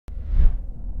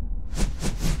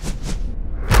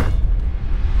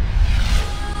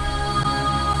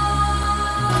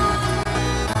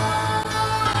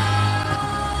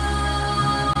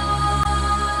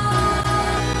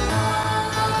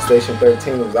PlayStation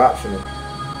 13 was optional.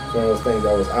 It's one of those things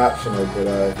that was optional, but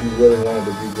if you really wanted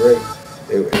to be great,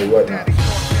 it wasn't optional.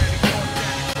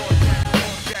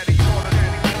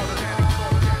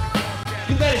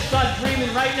 You better start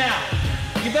dreaming right now.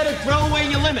 You better throw away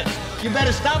your limits. You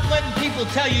better stop letting people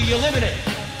tell you you're limited.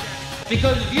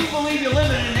 Because if you believe you're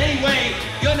limited in any way,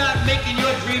 you're not making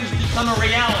your dreams become a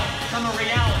reality. Become a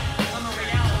reality. Become a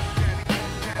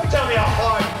reality. Don't tell me how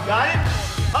hard you got it.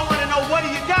 I want to know, what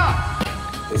do you got?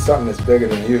 It's something that's bigger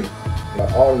than you.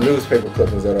 Like all the newspaper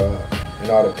clippings that are, and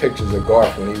all the pictures of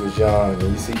Garth when he was young, and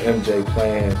you see MJ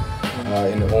playing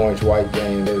in the orange-white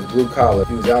game. It was blue collar.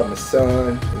 He was out in the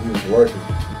sun, and he was working.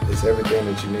 It's everything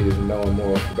that you needed to know and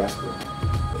more for basketball.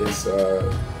 It's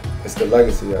the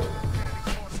legacy of it.